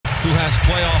who has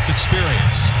playoff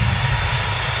experience.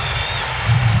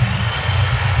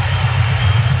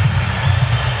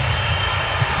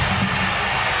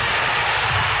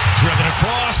 Driven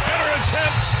across, header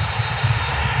attempt.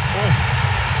 Oh.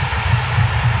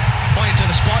 Point to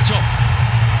the spot job.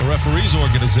 The referee's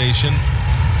organization.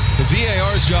 The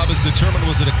VAR's job is determined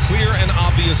was it a clear and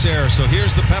obvious error. So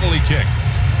here's the penalty kick.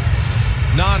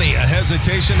 Nani, a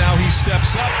hesitation. Now he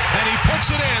steps up and he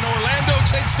puts it in. Orlando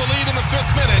takes the lead in the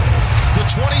 5th minute. The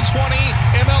 2020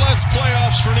 MLS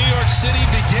Playoffs for New York City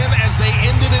begin as they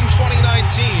ended in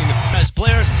 2019. As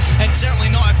players, and certainly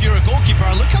not if you're a goalkeeper.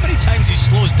 Look how many times he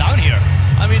slows down here.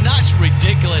 I mean, that's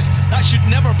ridiculous. That should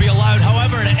never be allowed.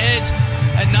 However, it is.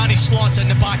 And Nani slots in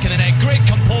the back of the net. Great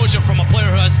composure from a player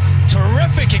who has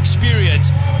terrific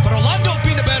experience. But Orlando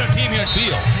being a better team here.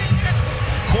 Field.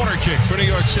 Corner kick for New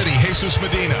York City. Jesus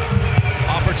Medina.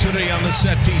 Opportunity on the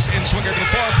set piece. In-swinger to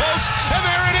the far post. And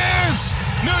there it is!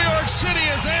 New York City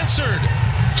has answered.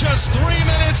 Just 3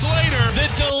 minutes later. The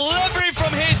delivery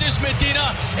from Jesus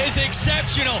Medina is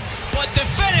exceptional. But the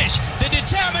finish, the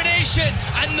determination,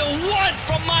 and the one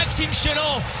from Maxime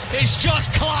Chanot is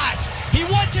just class. He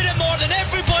wanted it more than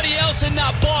everybody else in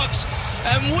that box.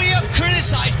 And we have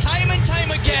criticized time and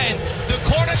time again the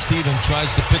corner. Steven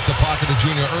tries to pick the pocket of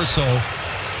Junior Urso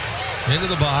into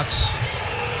the box.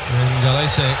 And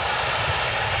Galese.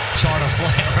 Charter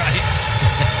flight, right?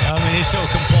 I mean, he's so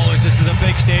composed. This is a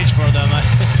big stage for them.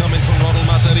 Coming from Ronald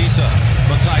Matarrita.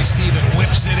 Mackay Steven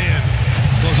whips it in.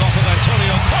 Goes off of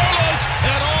Antonio Carlos.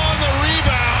 And on the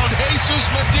rebound, Jesus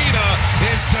Medina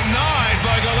is denied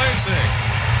by Galese.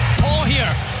 Paul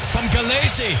here from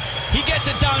Galese. He gets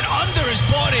it down under his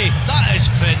body. That is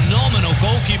phenomenal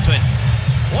goalkeeping.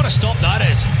 What a stop that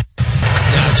is.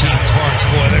 Now Gene Sparks,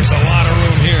 boy, there's a lot of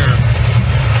room here.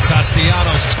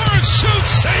 Castellanos turns,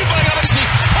 shoots, saved by Galese.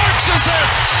 Parks is there,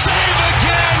 save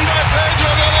again by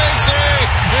Pedro Galese.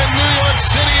 And New York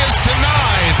City is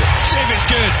denied. Save is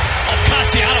good of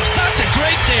Castellanos. That's a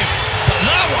great save. But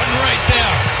that one right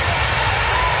there.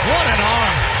 What an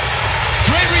arm.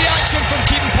 Great reaction from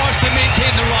Keaton Parks to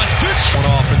maintain the run. Good one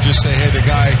off and just say, hey, the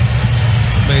guy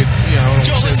made, you know,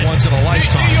 Joe, listen, once in a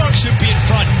lifetime. New York should be in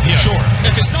front here. Sure.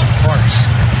 If it's not Parks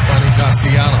finding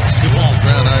Castellanos. Good ball.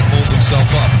 Ground high, pulls himself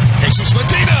up. Jesus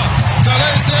Medina.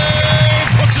 Galese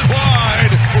puts it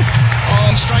wide.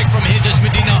 Strike from Jesus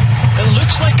Medina. It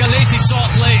looks like Galese saw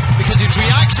it late because his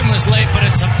reaction was late, but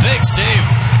it's a big save.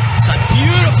 It's a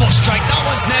beautiful strike. That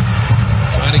one's net.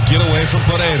 Trying to get away from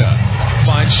Pereira.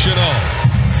 Finds Chanot.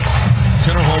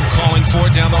 Tinnerholm calling for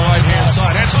it down the right-hand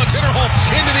side. Anton Tinnerholm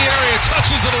into the area.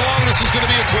 Touches it along. This is going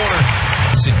to be a corner.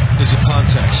 See, there's a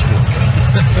contact sport.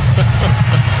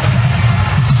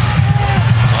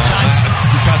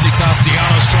 Ducati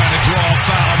Castellanos trying to draw a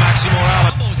foul. Maxi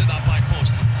Morales. At that back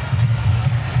post.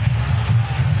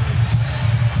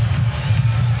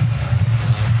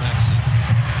 Maxi.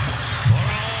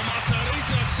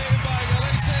 Matarrita saved by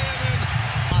Galese. And then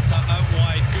Mata out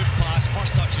wide. Good pass.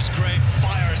 First touch is great.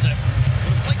 Fires it.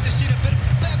 Would have liked to see a bit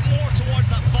more towards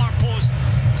that far post.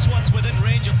 This one's within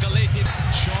range of Galese.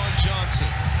 Sean Johnson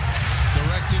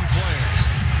directing players.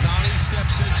 Nani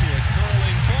steps into it.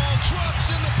 Curling ball. Drops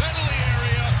in the penalty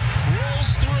area.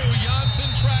 Rolls through. Janssen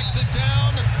tracks it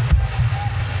down.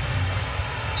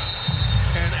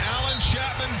 And Alan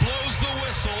Chapman blows the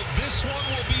whistle. This one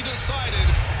will be decided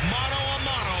mano a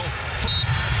mano.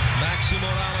 Maxi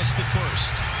Morales the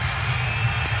first.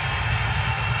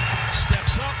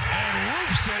 Steps up and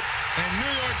roofs it. And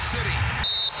New York City.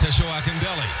 Tesho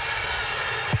Akindele.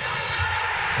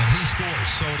 And he scores.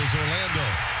 So it is Orlando.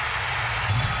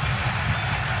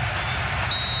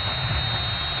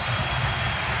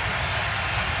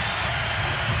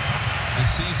 The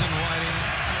season riding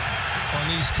on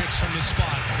these kicks from the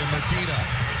spot. And Medina.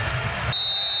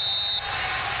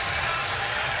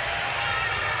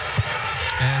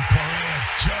 And Pereira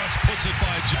just puts it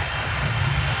by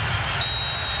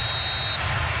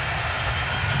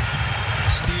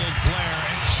Steeled glare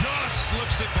and just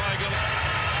slips it by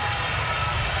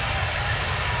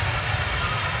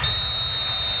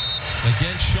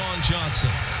against Sean Johnson.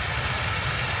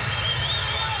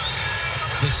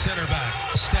 The center back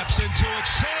steps into it.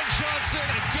 Sean Johnson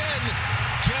again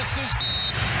guesses.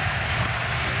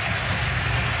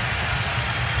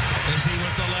 Is he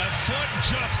with the left foot?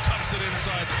 Just tucks it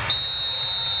inside.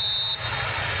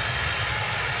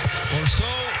 Or so.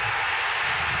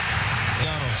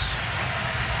 Llanos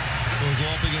will go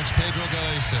up against Pedro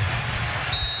Galese.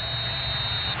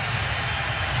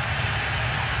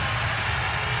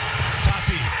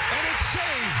 Tati, and it's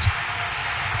saved.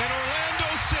 And Orlando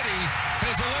City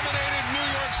has eliminated New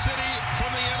York City from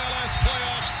the MLS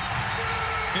playoffs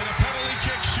in a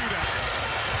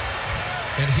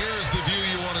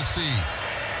to see.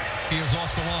 He is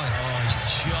off the line. Oh, he's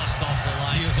just off the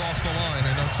line. He is off the line,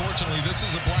 and unfortunately, this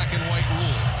is a black and white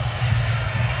rule.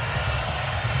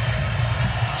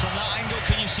 From that angle,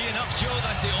 can you see enough, Joe?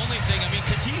 That's the only thing. I mean,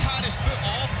 because he had his foot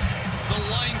off the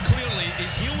line clearly.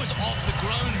 His heel was off the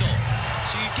ground, though.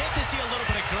 So you get to see a little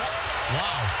bit of grip.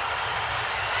 Wow.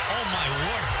 Oh, my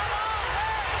word.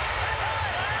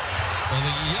 Well,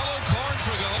 the yellow card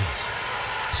for Gomez.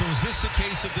 So is this a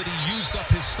case of that he used up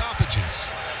his stoppages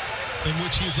in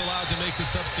which he is allowed to make a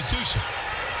substitution?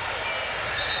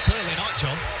 Clearly not,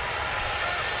 Joe.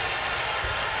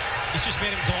 He's just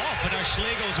made him go off, and now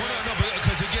Schlegel's... Well, no,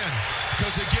 because again,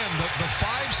 the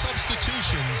 5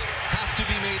 substitutions have to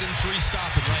be made in 3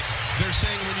 stoppages. Right. They're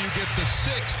saying when you get the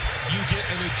 6th, you get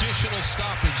an additional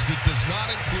stoppage that does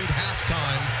not include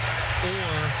halftime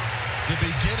or the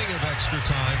beginning of extra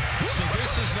time. So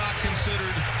this is not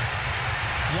considered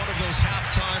one of those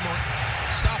halftime or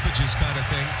stoppages kind of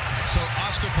thing. So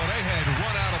Oscar Pareja had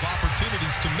run out of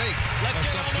opportunities to make a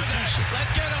substitution.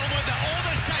 Let's get on with it. All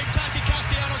this time, Tati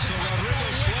Castellanos So has had the Rodrigo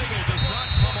ball Schlegel does not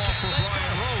come off for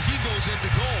Brian Rowe. He goes into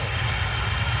goal.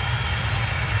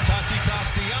 Tati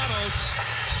Castellanos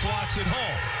slots it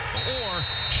home. Or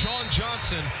Sean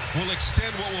Johnson will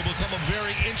extend what will become a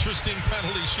very interesting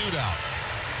penalty shootout.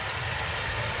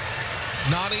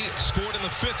 Nani scored in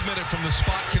the 5th minute from the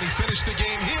spot. Can he finish the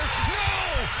game here?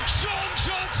 No! Sean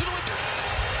Johnson with...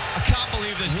 I can't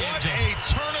believe this game, What Joe. a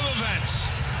turn of events.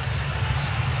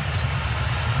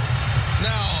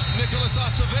 Now, Nicolas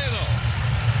Acevedo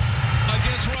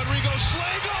against Rodrigo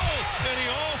Schlegel. And he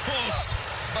almost...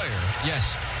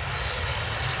 Yes.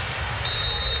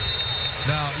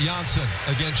 Now, Janssen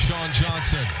against Sean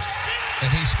Johnson.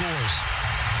 And he scores.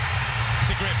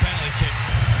 It's a great penalty kick.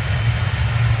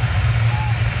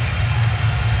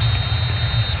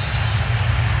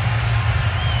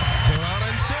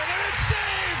 And it's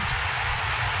saved!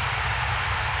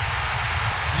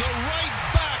 The right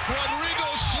back, Rodrigo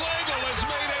Schlegel, has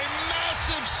made a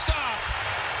massive stop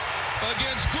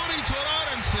against Guri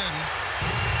Torarensen.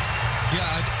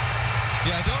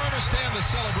 Yeah, I don't understand the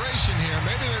celebration here.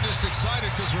 Maybe they're just excited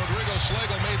because Rodrigo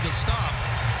Schlegel made the stop.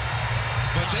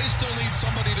 But they still need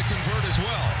somebody to convert as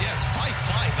well. Yeah, it's 5-5.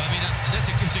 I mean,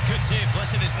 it's a good save.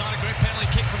 Listen, it's not a great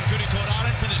penalty kick from Guri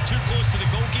Torarensen. It's too close to the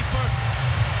goalkeeper.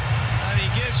 And he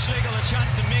gives Schlegel a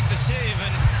chance to make the save,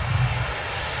 and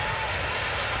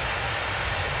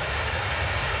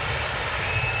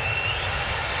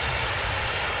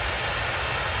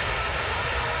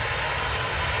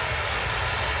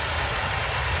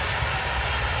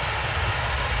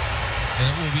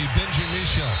it will be Benjamin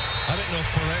Michel. I didn't know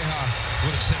if Pareja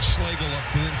would have sent Schlegel up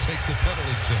and then take the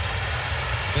penalty kick.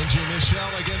 Benjamin Michel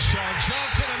against Sean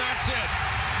Johnson, and that's it.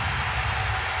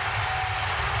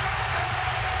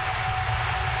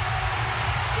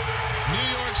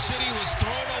 New York City was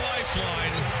thrown a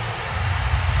lifeline,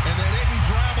 and they didn't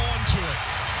grab onto it.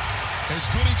 As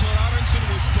Guri Torarensen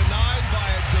was denied by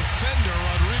a defender,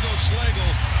 Rodrigo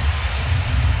Schlegel,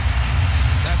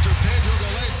 after Pedro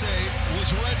Galese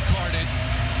was red-carded.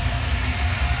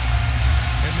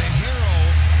 And the hero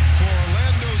for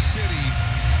Orlando City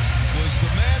was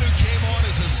the man who came on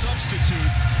as a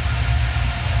substitute,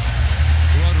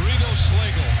 Rodrigo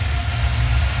Schlegel,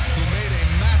 who made a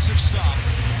massive stop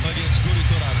against Guri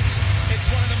Torarensen. it's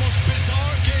one of the most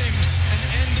bizarre games and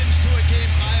endings to a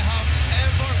game I have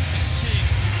ever seen.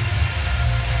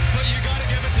 But you got to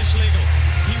give it to Schlegel.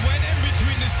 He went in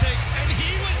between the sticks, and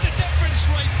he was the difference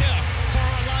right there for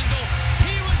Orlando.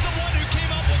 He was the one who came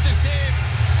up with the save,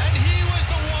 and he was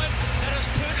the one that has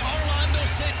put Orlando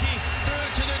City through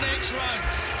to the next round.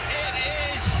 It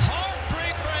is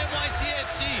heartbreak for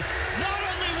NYCFC. Not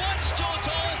only once, Joe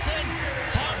Tolleson,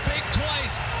 heartbreak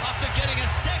twice after getting a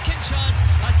second chance,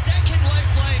 a second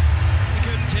lifeline. He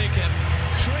couldn't take it.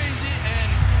 Crazy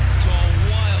end to a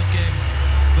wild game.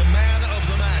 The man of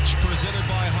the match presented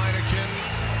by